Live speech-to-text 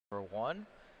1.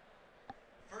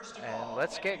 And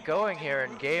let's get going here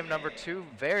in game number 2.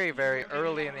 Very, very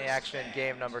early in the action in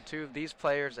game number 2. These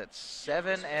players at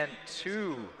 7 and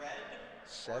 2.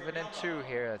 7 and 2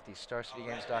 here at the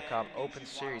StarCityGames.com Open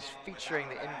Series featuring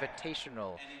the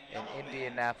Invitational in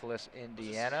Indianapolis,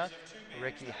 Indiana.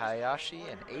 Ricky Hayashi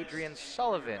and Adrian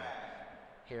Sullivan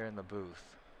here in the booth.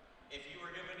 If you were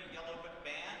given a yellow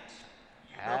band,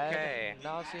 ad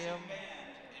nauseum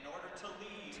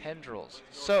tendrils.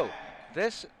 So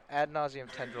this ad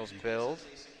nauseum tendrils build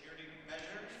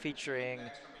featuring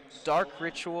Dark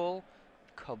Ritual,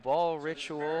 Cabal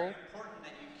Ritual,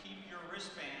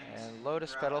 and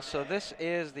Lotus Petal. So this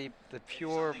is the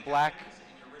pure black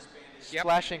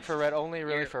splashing for red only,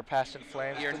 really, for Past in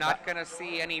Flames. You're not going to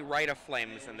see any Rite of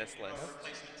Flames in this list.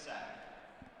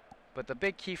 But the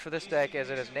big key for this deck, as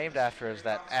it is named after, is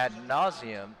that ad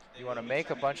nauseum. You want to make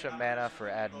a bunch of mana for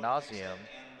ad nauseum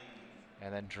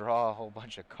and then draw a whole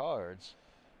bunch of cards.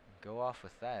 Go off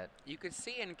with that. You could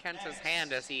see in Kenta's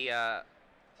hand as he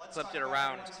flipped it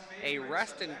around a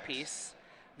Rest in Peace.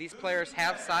 These players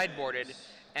have sideboarded,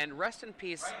 and Rest in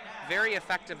Peace very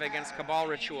effective against Cabal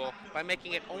Ritual by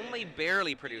making it only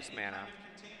barely produce mana.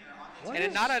 And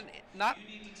it not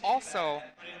also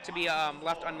to be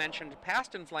left unmentioned,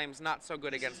 Past in Flames not so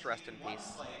good against Rest in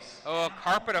Peace. Oh,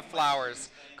 Carpet of Flowers.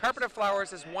 Carpet of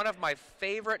Flowers is one of my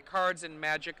favorite cards in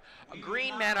Magic. A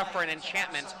green mana for an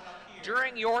enchantment.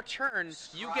 During your turn,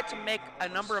 you get to make a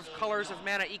number of colors of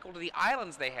mana equal to the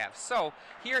islands they have. So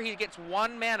here he gets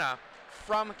 1 mana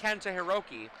from Kenta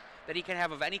Hiroki that he can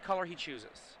have of any color he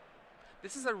chooses.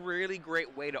 This is a really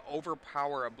great way to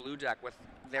overpower a blue deck with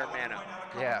their mana.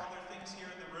 Yeah.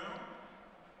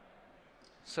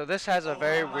 So this has a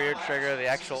very weird trigger. The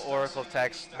actual Oracle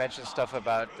text mentions stuff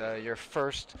about the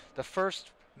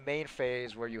first main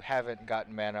phase where you haven't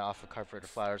gotten mana off of Carpet of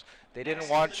Flowers. They didn't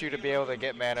want you to be able to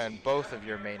get mana in both of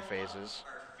your main phases.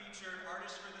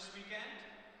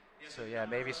 So yeah,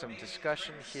 maybe some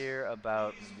discussion here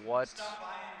about what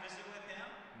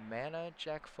mana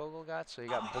Jack Fogle got. So you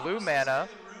got blue mana.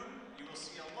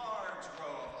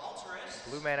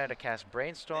 Blue mana to cast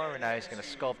Brainstorm, and now he's going to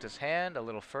sculpt his hand a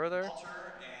little further.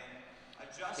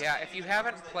 Yeah, if you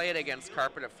haven't played against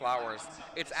Carpet of Flowers,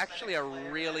 it's actually a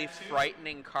really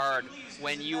frightening card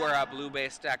when you are a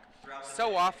blue-based deck.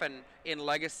 So often in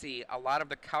Legacy, a lot of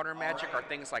the counter magic are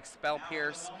things like Spell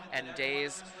Pierce and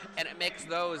Daze, and it makes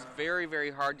those very, very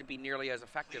hard to be nearly as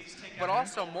effective. But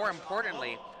also, more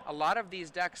importantly, a lot of these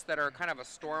decks that are kind of a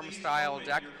Storm-style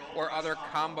deck or other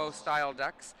combo-style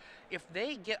decks, if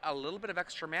they get a little bit of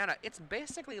extra mana, it's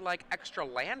basically like extra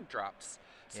land drops.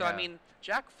 So, I mean,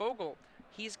 Jack Fogle,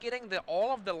 he's getting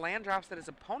all of the land drops that his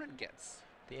opponent gets.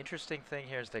 The interesting thing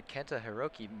here is that Kenta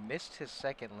Hiroki missed his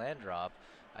second land drop.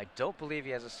 I don't believe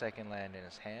he has a second land in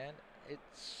his hand.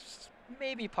 It's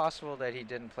maybe possible that he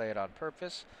didn't play it on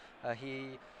purpose.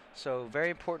 So very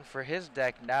important for his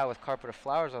deck now with Carpet of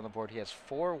Flowers on the board. He has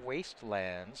 4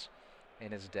 wastelands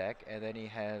in his deck, and then he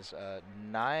has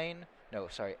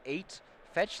 8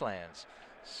 fetch lands.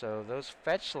 So those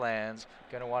fetch lands,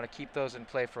 going to want to keep those in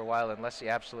play for a while unless he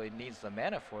absolutely needs the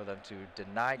mana for them to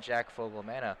deny Jack Fogle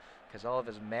mana, because all of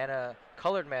his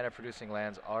colored mana producing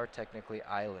lands are technically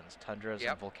islands, tundras,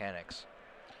 and volcanics.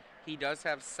 He does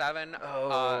have 7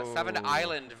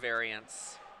 island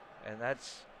variants. And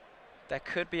that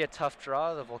could be a tough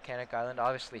draw, the volcanic island.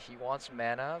 Obviously he wants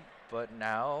mana, but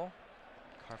now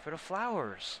Carpet of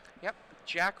Flowers. Yep,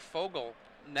 Jack Fogle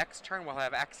next turn will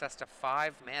have access to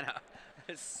 5 mana.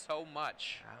 That is so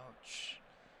much. Ouch.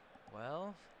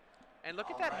 Well. And look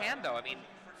at that hand, though. I mean,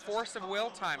 Force of Will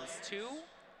 ×2,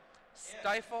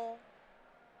 Stifle,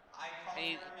 and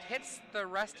he hits the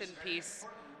Rest in Peace,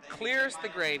 clears the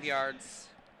graveyards,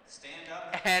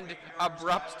 and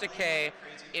Abrupt Decay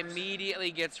immediately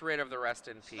gets rid of the Rest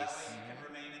in Peace.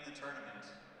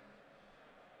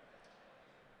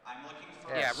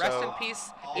 Yeah, Rest in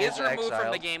Peace is removed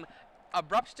from the game.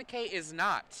 Abrupt Decay is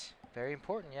not. Very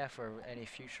important, yeah, for any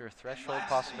future threshold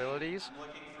possibilities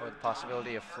or the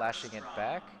possibility of flashing it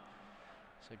back.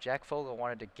 So Jack Fogle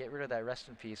wanted to get rid of that Rest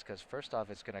in Peace because first off,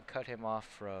 it's going to cut him off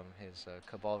from his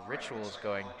Cabal Rituals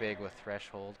going big with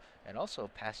Threshold, and also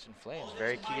Past in Flames.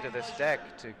 Very key to this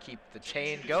deck to keep the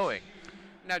chain going.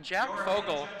 Now Jack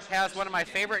Fogle has one of my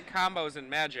favorite combos in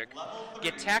Magic,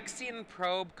 Gitaxian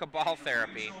Probe Cabal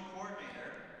Therapy.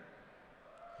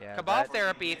 Yeah, Cabal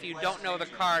Therapy, if you don't know the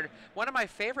card, one of my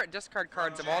favorite discard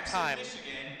cards of all time.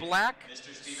 Black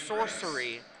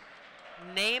Sorcery.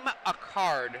 Name a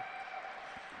card.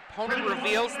 opponent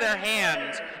reveals their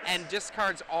hand and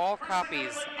discards all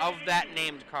copies of that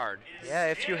named card. Yeah,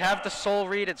 if you have the soul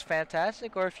read, it's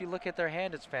fantastic, or if you look at their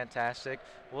hand, it's fantastic.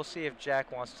 We'll see if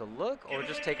Jack wants to look or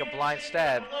just take a blind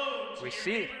stab. We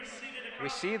see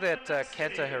that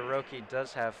Kenta Hiroki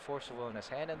does have Force of Will in his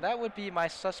hand, and that would be my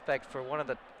suspect for one of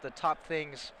the top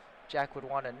things Jack would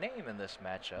want to name in this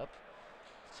matchup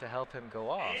to help him go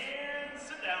off. And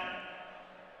sit down.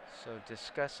 So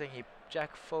discussing,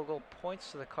 Jack Fogle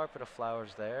points to the carpet of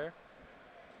flowers there.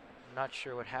 Not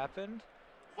sure what happened.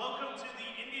 Welcome to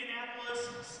the Indianapolis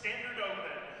Standard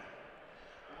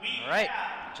Open. All right,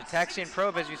 Jataxian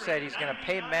Probe, as you said, he's going to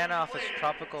pay mana off his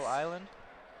tropical island.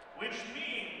 Which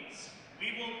means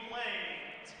we will play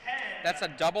 10. That's a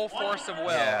double Force of Will,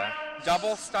 Yeah.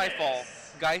 double Stifle,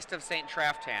 Geist of St.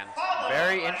 Traft-hand.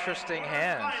 Very interesting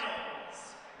hand.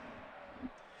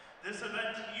 This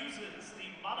event uses the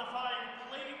modified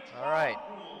play draw All right.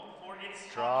 rule for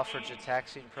its Draw for top eight.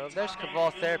 Jataxian Probe. The There's top Cabal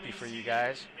eight will Therapy be for you seeded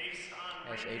guys, based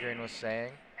on as rating. Adrian was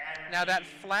saying. And Now that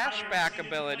the flashback higher-seeded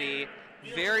ability,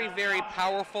 player very, will have very the option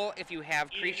powerful if you have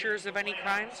creatures of any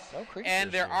kind. No creatures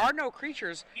And there here. are no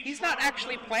creatures. He's not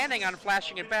actually planning on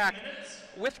flashing it back.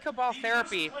 With Cabal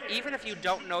Therapy, even if you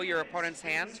don't know your opponent's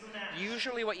hand,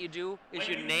 usually what you do is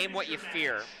you name what you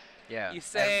fear. Yeah. You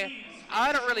say,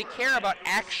 I don't really care about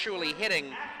actually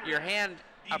hitting your hand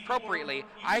appropriately.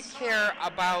 I care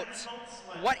about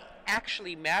what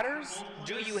actually matters.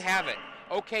 Do you have it?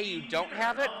 Okay, you don't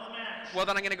have it? Well,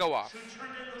 then I'm going to go off.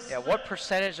 Yeah, what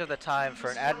percentage of the time for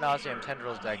an Ad Nauseam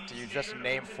Tendrils deck do you just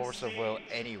name Force of Will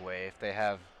anyway if they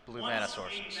have blue mana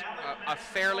sources? A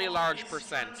fairly large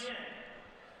percent.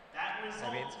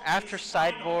 I mean, after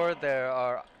sideboard, there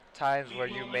are times where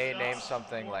you may name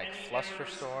something like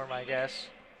Flusterstorm, I guess.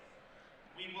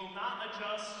 We will not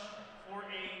adjust for a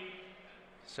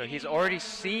So he's already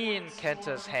seen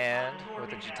Kenta's hand with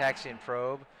the Jataxian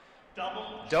Probe.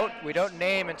 double. We don't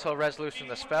name until resolution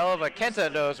of the spell, but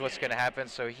Kenta knows what's going to happen,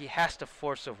 so he has to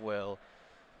Force of Will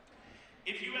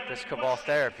If you have this any Cabal questions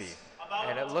Therapy. about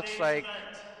And it looks today's like, event,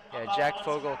 yeah, about Jack what's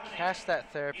Fogle happening cast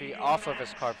that therapy in off your of his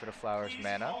match, Carpet of Flowers please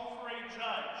mana. call for a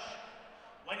judge.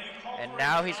 When you call And for a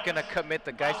now he's judge, going to commit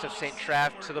the Geist of I'll St. say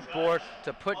Traft the to the word board judge.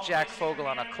 to put I'll Jack place your Fogle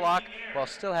on a hand in clock the air. while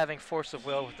still having Force of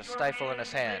Will with the Stifle in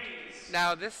his hand.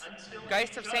 Now this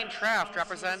Geist of St. Traft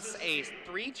represents a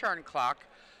 3-turn clock,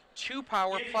 2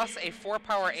 power plus a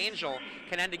 4-power angel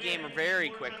can end a game very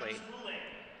quickly.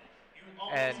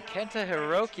 And Kenta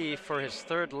Hiroki, for his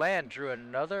third land, drew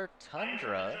another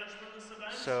Tundra.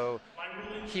 So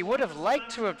he would have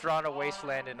liked to have drawn a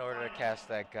Wasteland in order to cast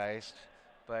that Geist,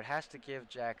 but has to give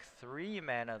Jack 3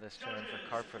 mana this turn for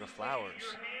Carpet of Flowers.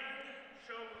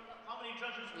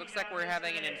 Looks like we're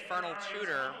having an Infernal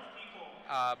Tutor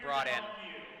brought in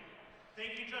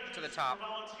to the top.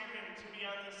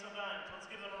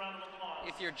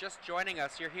 If you're just joining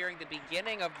us, you're hearing the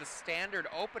beginning of the Standard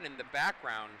Open in the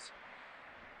background.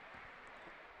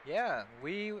 Yeah,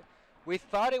 we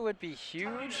thought it would be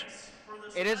huge.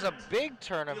 It is a big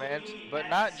tournament, but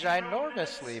not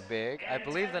ginormously big. I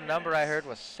believe the number I heard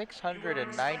was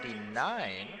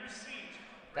 699.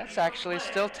 That's actually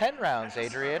still 10 rounds,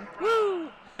 Adrian. Woo!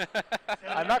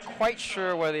 I'm not quite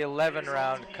sure where the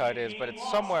 11-round cut is, but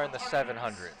it's somewhere in the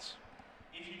 700s.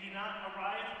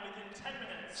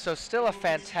 So still a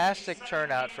fantastic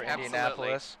turnout for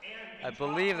Indianapolis. I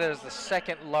believe that is the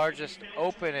second largest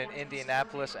open in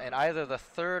Indianapolis and either the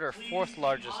third or fourth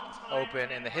largest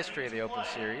open in the history of the Open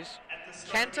Series.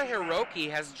 Kenta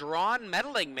Hiroki has drawn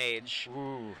Meddling Mage.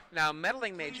 Ooh. Now,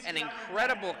 Meddling Mage, an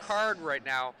incredible card right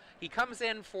now. He comes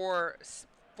in for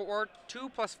 2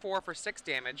 plus 4 for 6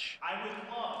 damage. I would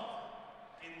love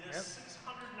in this Yep.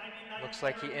 699 Looks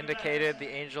like he indicated the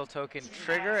angel token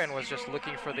trigger and was just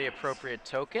looking for the appropriate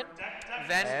token.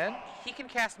 Then And he can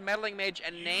cast Meddling Mage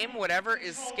and name whatever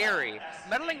is scary.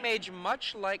 Meddling Mage,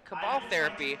 much like Cabal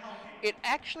Therapy, it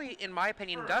actually, in my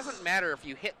opinion, doesn't matter if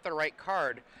you hit the right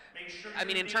card. I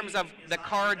mean, in terms of the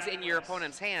cards in your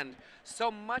opponent's hand, so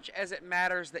much as it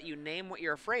matters that you name what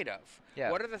you're afraid of.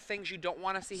 Yeah. What are the things you don't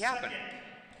want to see happen?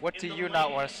 what do you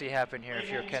not want to see happen here if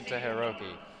you're Kenta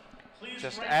Hiroki?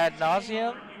 Just Ad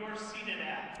Nauseam?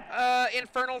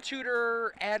 Infernal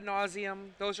Tutor, Ad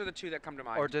Nauseam, those are the two that come to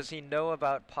mind. Or does he know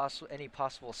about any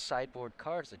possible sideboard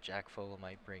cards that Jack Fogle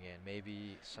might bring in?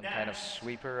 Maybe some kind of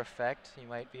sweeper effect he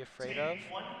might be afraid of?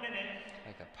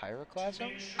 Like a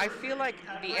Pyroclasm? I feel like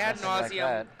the Ad Something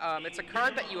like Nauseam, it's a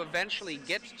card that you eventually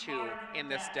get to in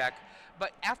this deck,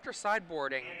 but after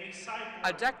sideboarding,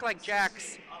 a deck like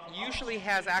Jack's usually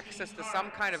has access to some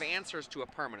kind of answers to a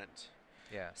permanent.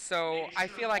 Yeah. So I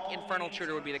feel like Infernal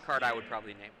Tutor would be the card I would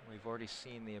probably name. We've already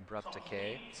seen the Abrupt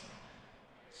Decay.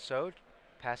 So,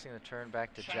 passing the turn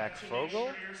back to Check Jack to make Fogle.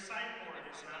 sure your sideboard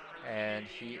is not And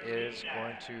repeating he your is main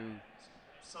going deck, to,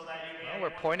 so that you well, get we're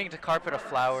one pointing to carpet of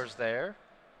reference. flowers there.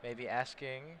 Maybe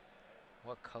asking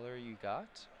what color you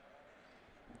got.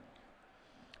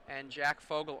 And Jack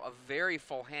Fogle, a very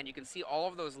full hand. You can see all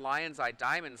of those lion's eye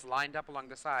diamonds lined up along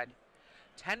the side.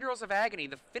 Tendrils of Agony,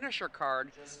 the finisher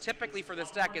card, typically for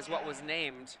this deck is what was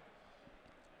named.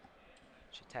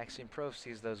 Gitaxian Pro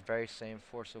sees those very same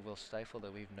Force of Will Stifle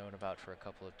that we've known about for a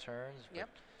couple of turns. Yep,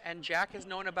 and Jack has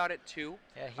known about it too.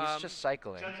 Yeah, he's just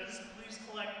cycling. Judges, please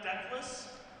collect deck lists.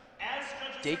 As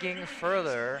judges Digging are doing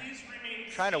further, this, please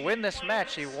remain trying to win seated, this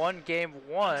match. He players, won game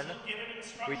 1. until given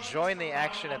We instructions joined the from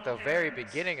action at the round very pairs.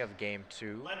 beginning of game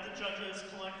 2. Let the judges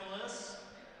collect the lists.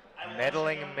 I will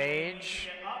Meddling let you know when you Mage,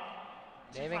 get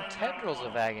up to naming find Tendrils round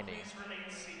of one. Agony. Please remain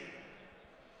seated.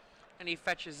 And he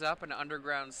fetches up an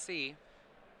Underground Sea.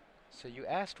 So you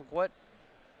asked what,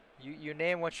 you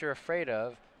name what you're afraid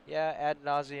of. Yeah, Ad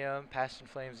Nauseum, Past in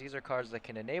Flames, these are cards that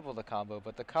can enable the combo,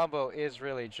 but the combo is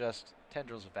really just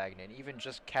Tendrils of Agony. And even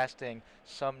just casting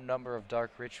some number of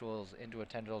Dark Rituals into a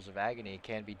Tendrils of Agony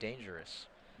can be dangerous.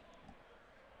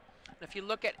 If you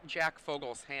look at Jack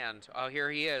Fogle's hand, oh, here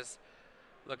he is.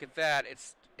 Look at that,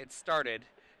 it started.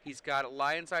 He's got a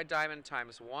Lion's Eye Diamond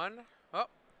 ×1. Oh,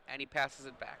 and he passes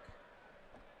it back.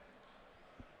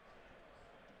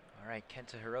 All right,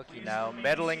 Kenta Hiroki now.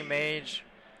 Meddling Mage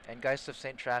and Geist of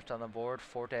St. Traft on the board.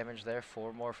 4 damage there,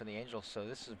 4 more for the Angel. So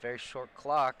this is a very short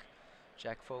clock.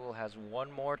 Jack Fogle has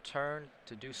 1 more turn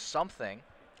to do something.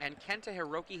 And Kenta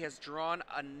Hiroki has drawn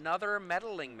another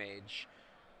Meddling Mage.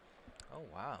 Oh,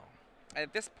 wow.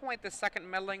 At this point, the second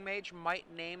Meddling Mage might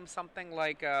name something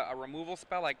like a removal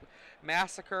spell, like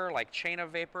Massacre, like Chain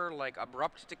of Vapor, like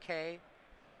Abrupt Decay.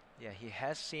 Yeah, he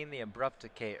has seen the Abrupt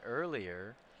Decay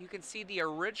earlier. You can see the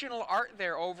original art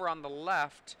there over on the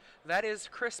left. That is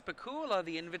Chris Pikula,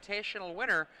 the Invitational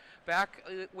winner, back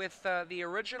with the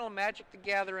original Magic the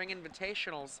Gathering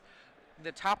Invitationals.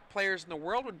 The top players in the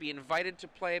world would be invited to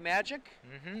play Magic,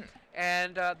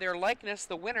 and their likeness,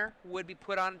 the winner, would be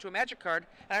put onto a Magic card.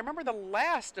 And I remember the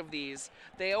last of these,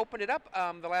 they opened it up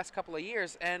the last couple of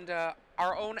years, and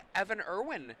our own Evan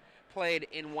Irwin played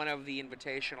in one of the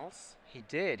Invitationals. He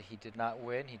did. He did not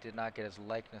win. He did not get his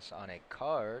likeness on a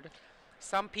card.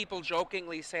 Some people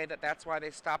jokingly say that that's why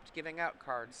they stopped giving out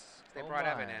cards. They brought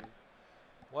Evan in.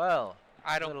 Well,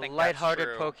 I don't think lighthearted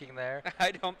that's true. poking there.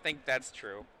 I don't think that's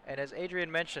true. And as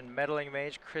Adrian mentioned, Meddling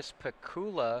Mage Chris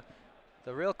Pikula.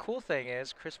 The real cool thing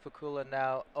is Chris Pikula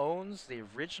now owns the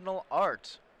original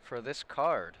art for this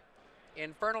card.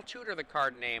 Infernal Tutor, the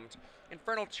card named.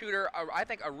 Infernal Tutor, I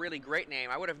think a really great name.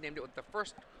 I would have named it with the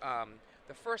first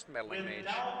Meddling Mage. With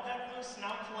deck lists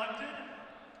now collected,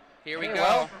 Here we Okay, go.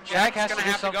 well, Jack Jack's has gonna to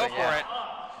do have to go something, for yeah. it.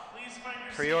 please find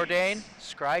your Preordain,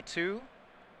 seats. Scry 2.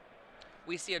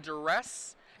 We see a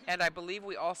Duress, and I believe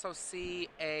we also see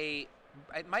it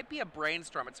might be a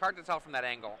Brainstorm. It's hard to tell from that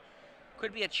angle.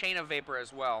 Could be a Chain of Vapor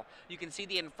as well. You can see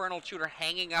the Infernal Tutor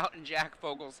hanging out in Jack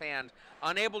Fogle's hand,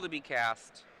 unable to be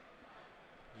cast.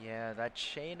 Yeah, that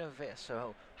Chain of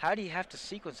so how do you have to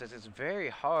sequence this? It's very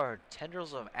hard.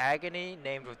 Tendrils of Agony,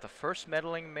 named with the first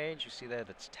Meddling Mage. You see that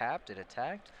it's tapped, it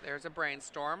attacked. There's a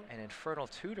Brainstorm. And Infernal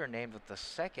Tutor named with the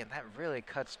second. That really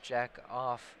cuts Jack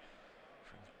off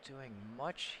from doing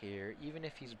much here. Even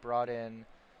if he's brought in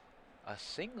a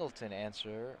singleton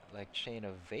answer like Chain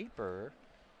of Vapor,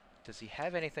 does he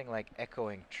have anything like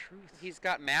Echoing Truth? He's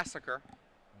got Massacre.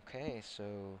 Okay,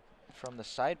 so from the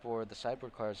sideboard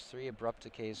cards, 3 Abrupt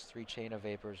Decays, 3 Chain of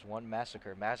Vapors, 1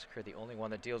 Massacre. Massacre, the only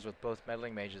one that deals with both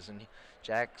Meddling Mages, and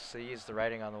Jack sees the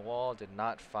writing on the wall, did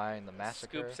not find the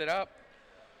Massacre. Scoops it up.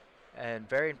 And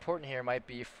very important here might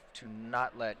be to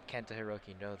not let Kenta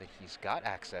Hiroki know that he's got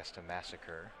access to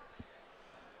Massacre.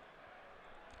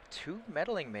 2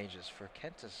 Meddling Mages for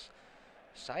Kenta's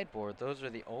sideboard. Those are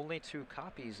the only 2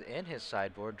 copies in his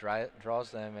sideboard.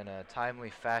 Draws them in a timely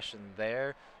fashion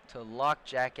there to lock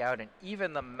Jack out and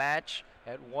even the match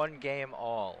at 1 game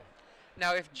all.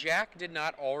 Now, if Jack did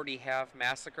not already have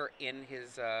Massacre in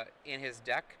his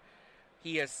deck,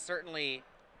 he has certainly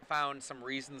found some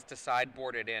reasons to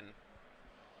sideboard it in.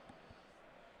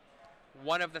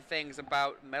 One of the things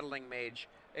about Meddling Mage,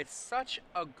 it's such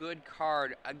a good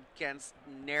card against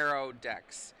narrow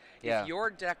decks. Yeah. If your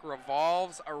deck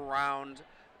revolves around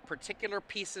particular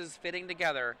pieces fitting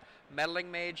together,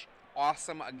 Meddling Mage,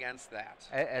 awesome against that.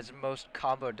 As most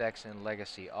combo decks in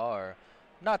Legacy are.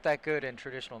 Not that good in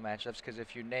traditional matchups, because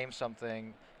if you name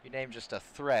something, you name just a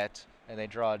threat, and they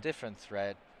draw a different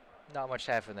threat, not much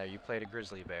happened there. You played a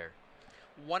Grizzly Bear.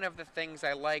 One of the things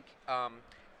I like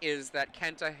is that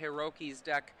Kenta Hiroki's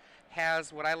deck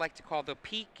has what I like to call the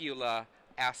peekula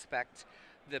aspect,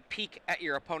 the peek at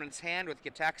your opponent's hand with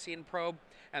Gitaxian Probe,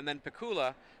 and then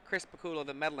Picula, Chris Picula,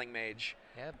 the Meddling Mage.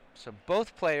 Yep, so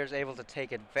both players able to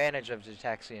take advantage of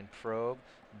Gitaxian Probe.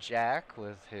 Jack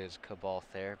with his Cabal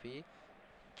Therapy,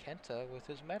 Kenta with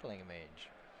his Meddling Mage.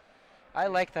 I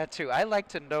like that too. I like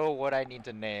to know what I need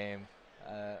to name.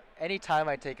 Anytime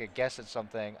I take a guess at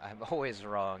something, I'm always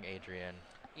wrong, Adrian.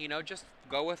 You know, just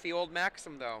go with the old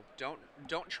maxim, though.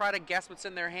 Don't try to guess what's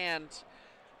in their hand.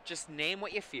 Just name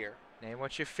what you fear. Name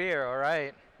what you fear, all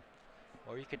right.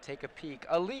 Or you could take a peek,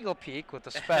 a legal peek with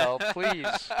the spell,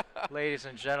 please, ladies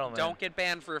and gentlemen. Don't get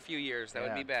banned for a few years. That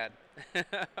would be bad.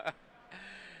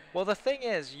 Well, the thing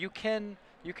is, you can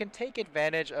take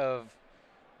advantage of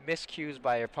miscues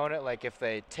by your opponent, like if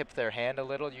they tip their hand a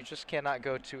little. You just cannot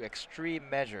go to extreme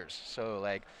measures. So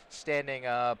like standing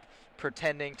up,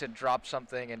 pretending to drop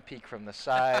something and peek from the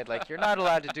side. Like, you're not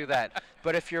allowed to do that.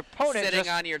 But if your opponent sitting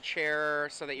on your chair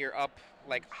so that you're up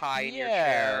like high in your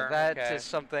chair. Yeah, that is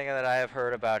something that I have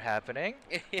heard about happening.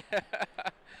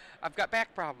 I've got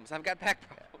back problems. I've got back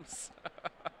problems.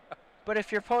 But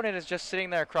if your opponent is just sitting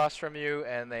there across from you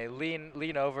and they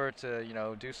lean over to, you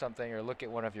know, do something or look at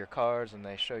one of your cards and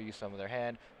they show you some of their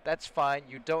hand, that's fine.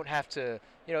 You don't have to,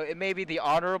 you know, it may be the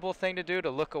honorable thing to do to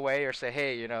look away or say,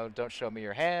 hey, you know, don't show me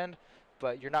your hand,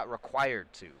 but you're not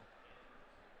required to.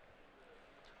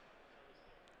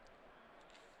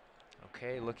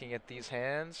 Okay, looking at these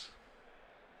hands.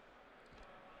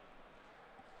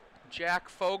 Jack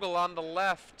Fogle on the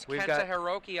left, Kenta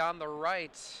Hiroki on the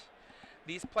right.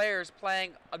 These players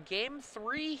playing a game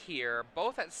 3 here,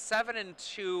 both at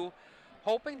 7-2,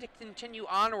 hoping to continue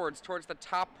onwards towards the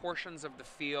top portions of the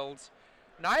field.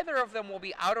 Neither of them will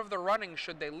be out of the running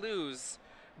should they lose,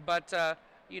 but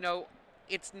you know,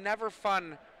 it's never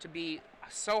fun to be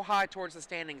so high towards the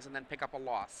standings and then pick up a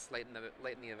loss late in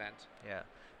the event. Yeah.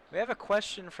 We have a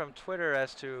question from Twitter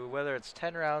as to whether it's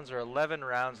 10 rounds or 11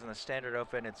 rounds in the Standard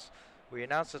Open. We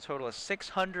announced a total of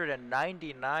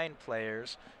 699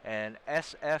 players, and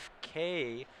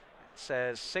SFK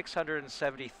says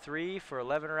 673 for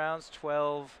 11 rounds,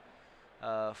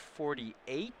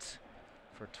 1248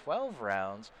 for 12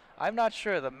 rounds. I'm not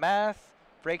sure. The math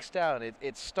breaks down.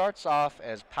 It starts off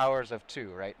as powers of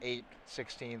 2, right? 8,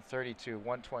 16, 32,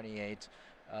 128.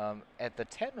 At the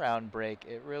 10-round break,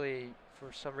 it really,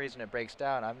 for some reason, it breaks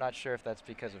down. I'm not sure if that's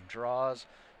because of draws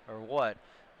or what.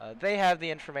 They have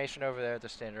the information over there at the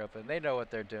Standard Open. They know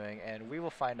what they're doing, and we will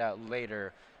find out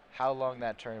later how long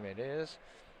that tournament is.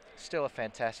 Still a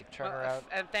fantastic turnaround.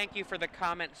 And thank you for the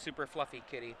comment, Super Fluffy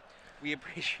Kitty. We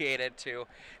appreciate it, too.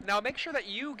 Now, make sure that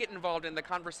you get involved in the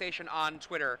conversation on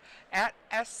Twitter, at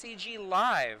SCG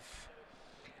Live.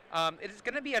 It is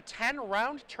going to be a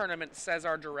 10-round tournament, says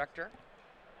our director.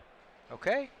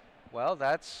 Okay. Well,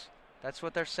 that's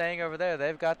what they're saying over there.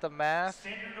 They've got the math.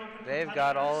 They've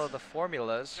got all of the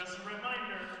formulas.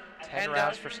 10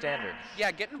 rounds for Standard.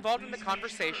 Yeah, get involved in the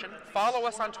conversation. Follow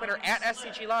us on Twitter at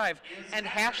SCG Live and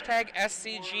hashtag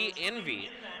SCGINVI.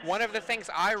 One of the things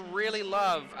I really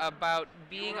love about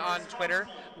being on Twitter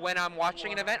when I'm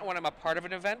watching an event, when I'm a part of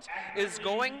an event, is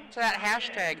going to that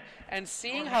hashtag and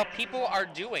seeing how people are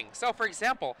doing. So, for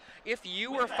example, if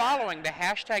you were following the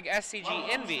hashtag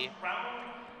SCGINVI,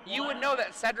 you would know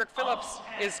that Cedric Phillips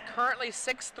is currently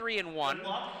 6-3-1,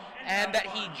 and that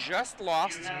he just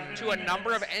lost to a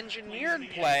number of engineered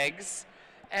plagues,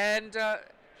 and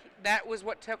that was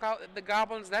what took out the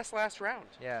Goblins this last round.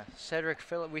 Yeah, Cedric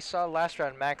Phillips. We saw last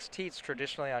round Max Teets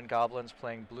traditionally on Goblins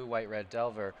playing Blue, White, Red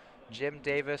Delver. Jim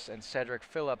Davis and Cedric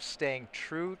Phillips staying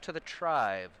true to the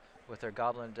tribe with their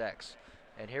Goblin decks.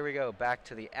 And here we go, back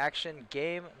to the action.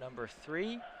 Game number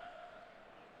 3.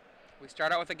 We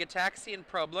start out with a Gitaxian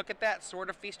Probe. Look at that. Sword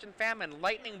of Feast and Famine,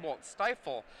 Lightning Bolt,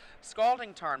 Stifle,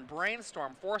 Scalding Tarn,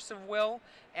 Brainstorm, Force of Will,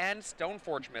 and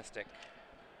Stoneforge Mystic.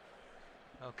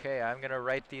 Okay, I'm going to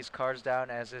write these cards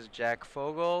down, as is Jack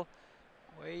Fogle.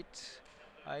 Wait,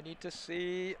 I need to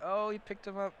see. Oh, he picked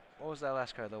them up. What was that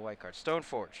last card, the white card?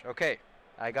 Stoneforge. Okay,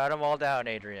 I got them all down,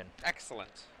 Adrian.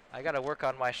 Excellent. I got to work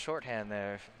on my shorthand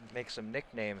there, make some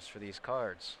nicknames for these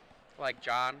cards. Like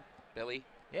John, Billy.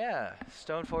 Yeah,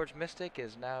 Stoneforge Mystic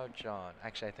is now John.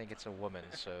 Actually, I think it's a woman,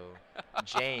 so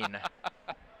Jane.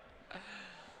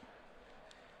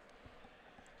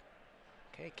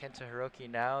 Okay, Kenta Hiroki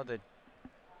now. The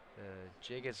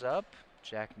jig is up.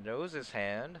 Jack knows his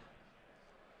hand.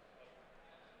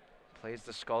 Plays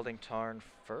the Scalding Tarn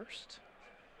first.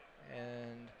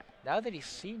 And now that he's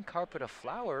seen Carpet of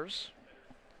Flowers,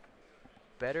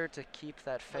 better to keep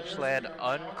that fetch land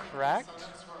uncracked to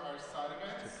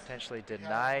potentially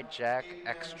deny Jack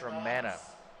extra mana.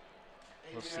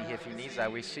 We'll see if he needs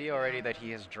that. We see already that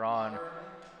he has drawn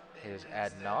his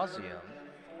ad nauseum.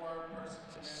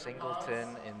 It's a singleton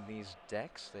in these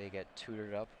decks. They get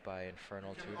tutored up by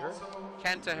Infernal Tutor.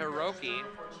 Kenta Hiroki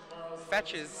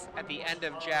fetches at the end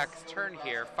of Jack's turn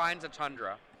here, finds a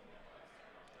Tundra.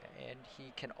 And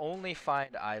he can only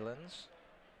find islands.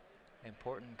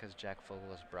 Important because Jack Fogle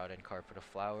has brought in Carpet of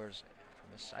Flowers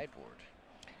from his sideboard.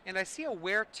 And I see a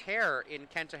Wear Tear in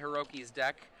Kenta Hiroki's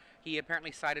deck. He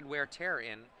apparently sided Wear Tear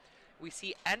in. We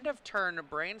see end of turn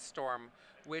Brainstorm,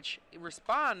 which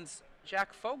responds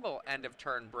Jack Fogle end of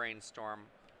turn Brainstorm.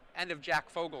 End of Jack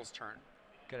Fogle's turn.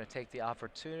 Gonna take the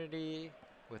opportunity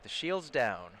with the shields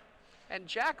down. And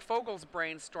Jack Fogle's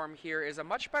Brainstorm here is a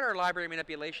much better library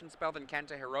manipulation spell than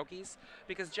Kenta Hiroki's,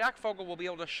 because Jack Fogle will be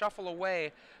able to shuffle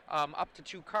away up to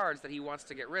 2 cards that he wants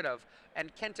to get rid of.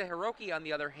 And Kenta Hiroki, on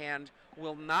the other hand,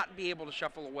 will not be able to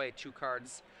shuffle away 2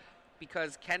 cards,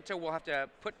 because Kenta will have to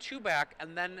put 2 back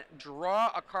and then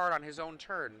draw a card on his own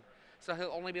turn. So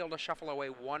he'll only be able to shuffle away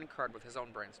 1 card with his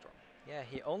own Brainstorm. Yeah,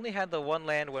 he only had the 1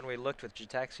 land when we looked with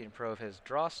Gitaxian Pro. His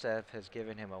draw step has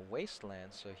given him a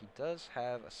wasteland, so he does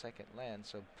have a second land.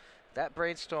 So that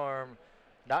Brainstorm,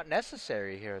 not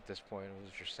necessary here at this point,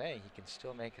 what you're saying. He can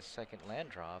still make his second land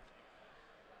drop.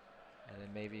 And then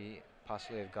maybe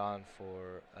possibly have gone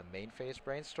for a main phase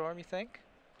Brainstorm, you think?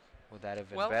 Would that have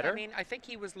been better? Well, I mean, I think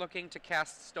he was looking to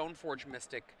cast Stoneforge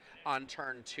Mystic on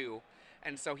turn 2.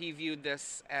 And so he viewed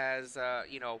this as,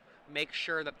 you know, make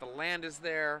sure that the land is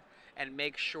there, and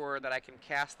make sure that I can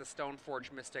cast the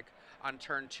Stoneforge Mystic on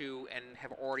turn 2 and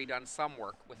have already done some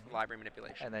work with library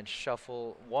manipulation. And then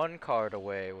shuffle 1 card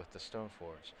away with the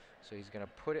Stoneforge. So he's going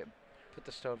to put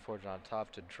the Stoneforge on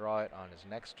top to draw it on his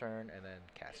next turn and then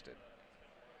cast it.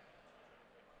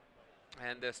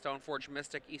 And the Stoneforge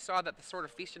Mystic, you saw that the Sword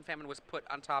of Feast and Famine was put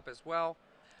on top as well,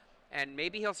 and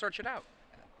maybe he'll search it out.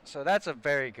 So that's a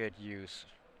very good use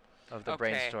of the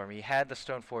Okay. Brainstorm. He had the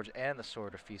Stoneforge and the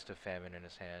Sword of Feast of Famine in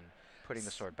his hand, putting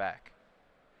the sword back.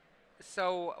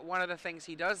 So one of the things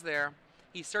he does there,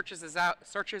 he searches it out,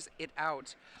 which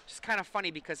is kind of funny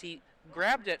because he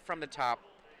grabbed it from the top,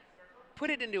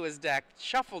 put it into his deck,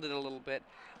 shuffled it a little bit,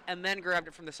 and then grabbed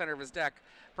it from the center of his deck.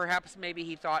 Perhaps maybe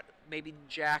he thought maybe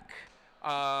Jack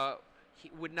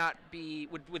he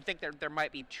would think there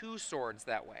might be 2 swords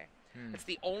that way. It's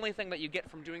the only thing that you get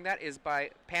from doing that is by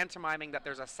pantomiming that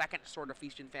there's a second Sword of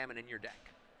Feast and Famine in your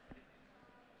deck.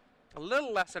 A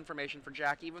little less information for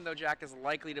Jack, even though Jack is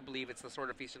likely to believe it's the Sword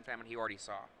of Feast and Famine he already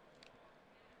saw.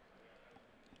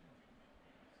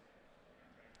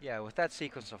 Yeah, with that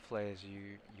sequence of plays,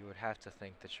 you would have to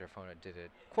think that your opponent did it,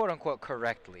 quote-unquote,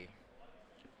 correctly.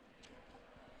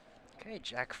 Okay,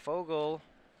 Jack Fogle.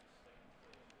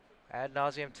 Ad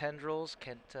nauseum Tendrils,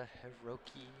 Kenta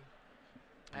Hiroki.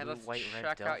 And Blue, let's white, red,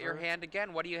 check out your Delver. hand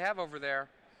again. What do you have over there?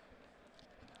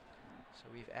 So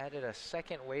we've added a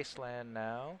second Wasteland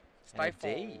now. and a Stifle,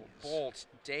 Daze. Bolt,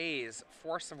 Daze,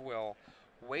 Force of Will,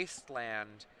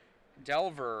 Wasteland,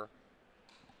 Delver,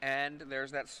 and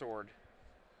there's that sword.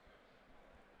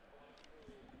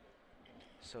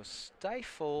 So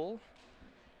Stifle,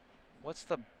 what's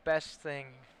the best thing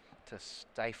to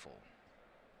stifle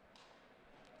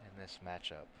in this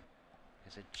matchup?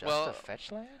 Is it just a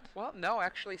fetch land? Well, no,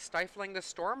 actually, stifling the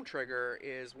Storm Trigger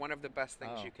is one of the best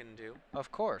things Oh. you can do.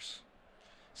 Of course.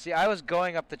 See, I was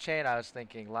going up the chain. I was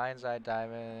thinking Lion's Eye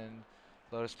Diamond,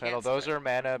 Lotus Petal. Those are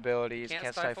mana abilities. Can't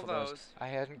stifle stifle those. those. I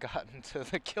hadn't gotten to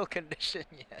the kill condition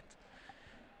yet.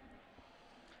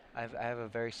 I have a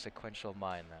very sequential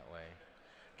mind that way.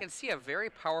 You can see a very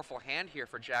powerful hand here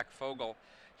for Jack Fogle.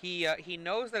 He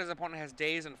knows that his opponent has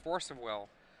Daze and Force of Will.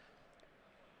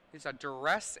 There's a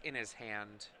Duress in his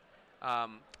hand.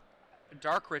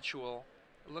 Dark Ritual.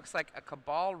 It looks like a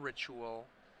Cabal Ritual.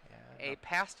 Yeah, A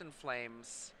Past in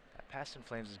Flames. that Past in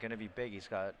Flames is going to be big. He's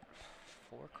got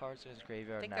 4 cards in his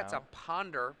graveyard I think now. that's a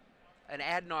Ponder, an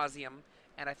Ad Nauseum,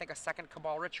 and I think a second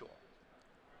Cabal Ritual.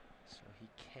 So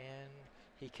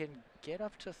he can get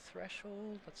up to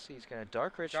Threshold. Let's see. He's going to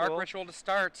Dark Ritual. Dark Ritual to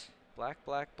start. Black,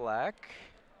 black, black.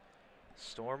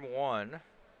 Storm 1.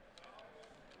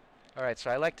 All right,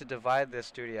 so I like to divide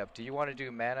this duty up. Do you want to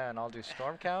do mana and I'll do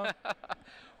Storm count?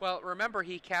 Well, remember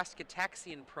he cast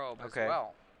Gitaxian Probe as Okay.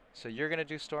 well. So you're going to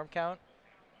do Storm count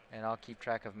and I'll keep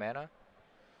track of mana?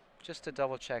 Just to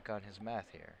double check on his math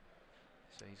here.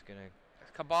 So he's going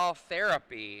to... Cabal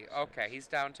Therapy. Okay, he's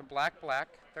down to black, black,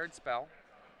 third spell.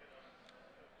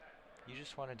 You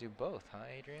just want to do both, huh,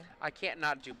 Adrian? I can't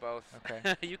not do both.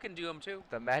 Okay. You can do them too.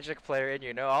 The Magic player in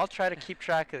you. No, I'll try to keep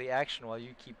track of the action while you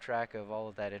keep track of all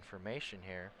of that information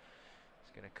here.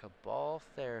 He's going to Cabal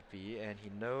Therapy, and he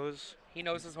knows... He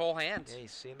knows his whole hand. Yeah,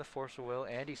 he's seen the Force of Will,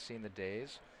 and he's seen the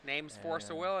Daze. Names Force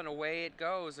of Will, and away it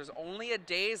goes. There's only a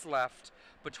Daze left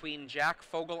between Jack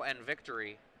Fogle and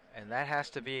victory. And that has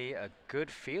to be a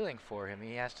good feeling for him.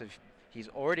 He's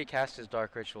already cast his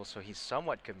Dark Ritual, so he's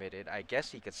somewhat committed. I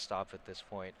guess he could stop at this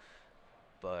point,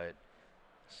 but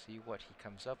see what he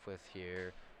comes up with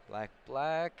here. Black,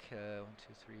 1, 2,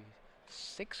 3,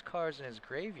 6 cards in his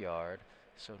graveyard,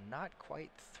 so not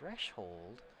quite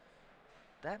Threshold.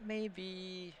 That may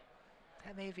be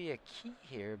a key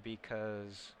here,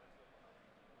 because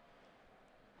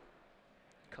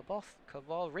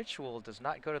Cabal Ritual does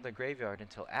not go to the graveyard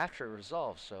until after it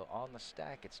resolves, so on the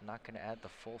stack it's not going to add the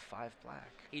full 5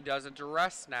 black. He does a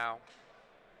duress now.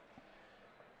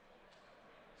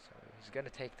 So he's going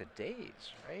to take the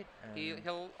Daze, right?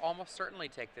 He'll almost certainly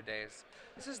take the Daze.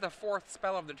 This is the 4th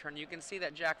spell of the turn. You can see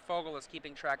that Jack Fogle is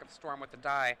keeping track of Storm with the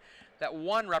die. That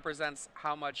 1 represents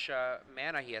how much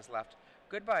mana he has left.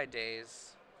 Goodbye,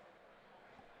 Daze.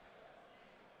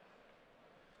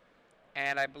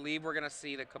 And I believe we're going to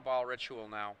see the Cabal Ritual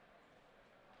now.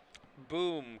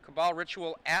 Boom. Cabal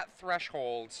Ritual at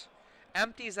Threshold.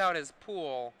 Empties out his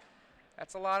pool.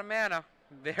 That's a lot of mana.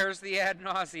 There's the ad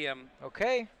nauseum.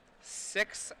 Okay.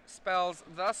 6 spells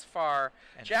thus far.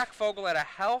 And Jack Fogle at a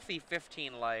healthy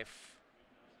 15 life.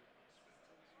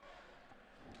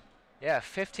 Yeah,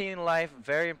 15 life,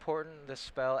 very important. This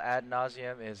spell, Ad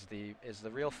Nauseam, is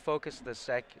the real focus of the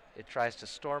sec. It tries to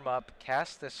storm up,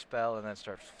 cast this spell, and then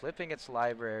start flipping its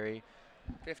library.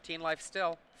 15 life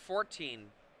still.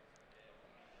 14.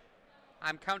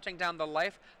 I'm counting down the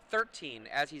life. 13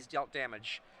 as he's dealt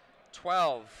damage.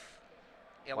 12.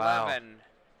 11. Wow.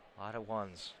 A lot of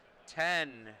ones.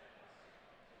 10.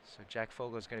 So Jack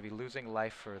Fogle is going to be losing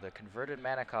life for the converted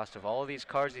mana cost of all of these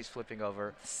cards he's flipping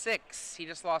over. 6. He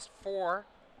just lost 4.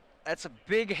 That's a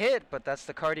big hit, but that's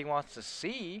the card he wants to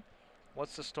see.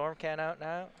 What's the Storm can out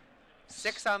now?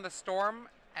 6 on the Storm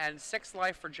and 6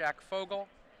 life for Jack Fogle.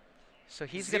 So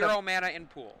he's 0 mana in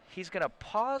pool. He's going to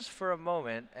pause for a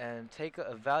moment and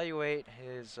evaluate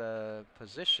his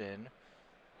position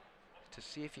to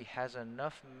see if he has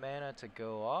enough mana to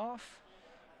go off.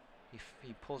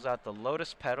 He pulls out the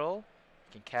Lotus Petal.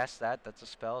 He can cast that. That's a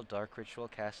spell. Dark Ritual,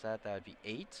 cast that. That would be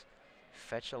 8.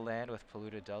 Fetch a land with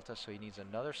Polluted Delta, so he needs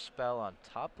another spell on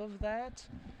top of that.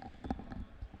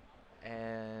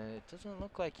 And it doesn't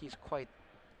look like he's quite...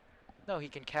 No, he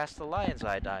can cast the Lion's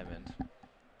Eye Diamond.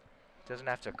 Doesn't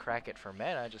have to crack it for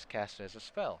mana, just cast it as a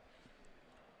spell.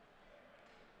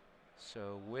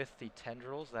 So with the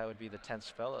Tendrils, that would be the 10th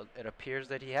spell. It appears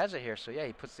that he has it here. So yeah,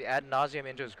 he puts the Ad Nauseam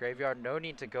into his graveyard. No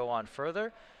need to go on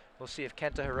further. We'll see if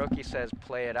Kenta Hiroki says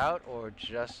play it out or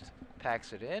just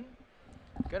packs it in.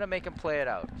 Gonna make him play it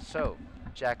out. So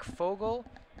Jack Fogle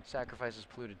sacrifices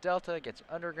Polluted Delta, gets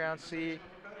Underground Sea,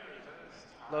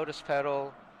 Lotus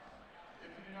Petal,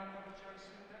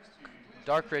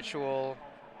 Dark Ritual,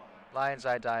 Lion's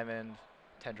Eye Diamond,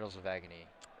 Tendrils of Agony.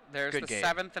 There's Good the game.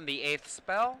 7th and the 8th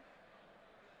spell.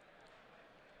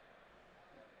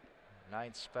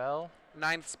 9th spell.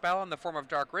 9th spell in the form of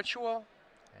Dark Ritual.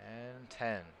 And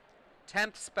 10.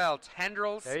 10th spell,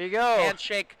 Tendrils. There you go.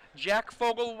 Handshake. Jack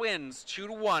Fogle wins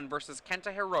 2-1 versus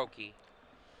Kenta Hiroki.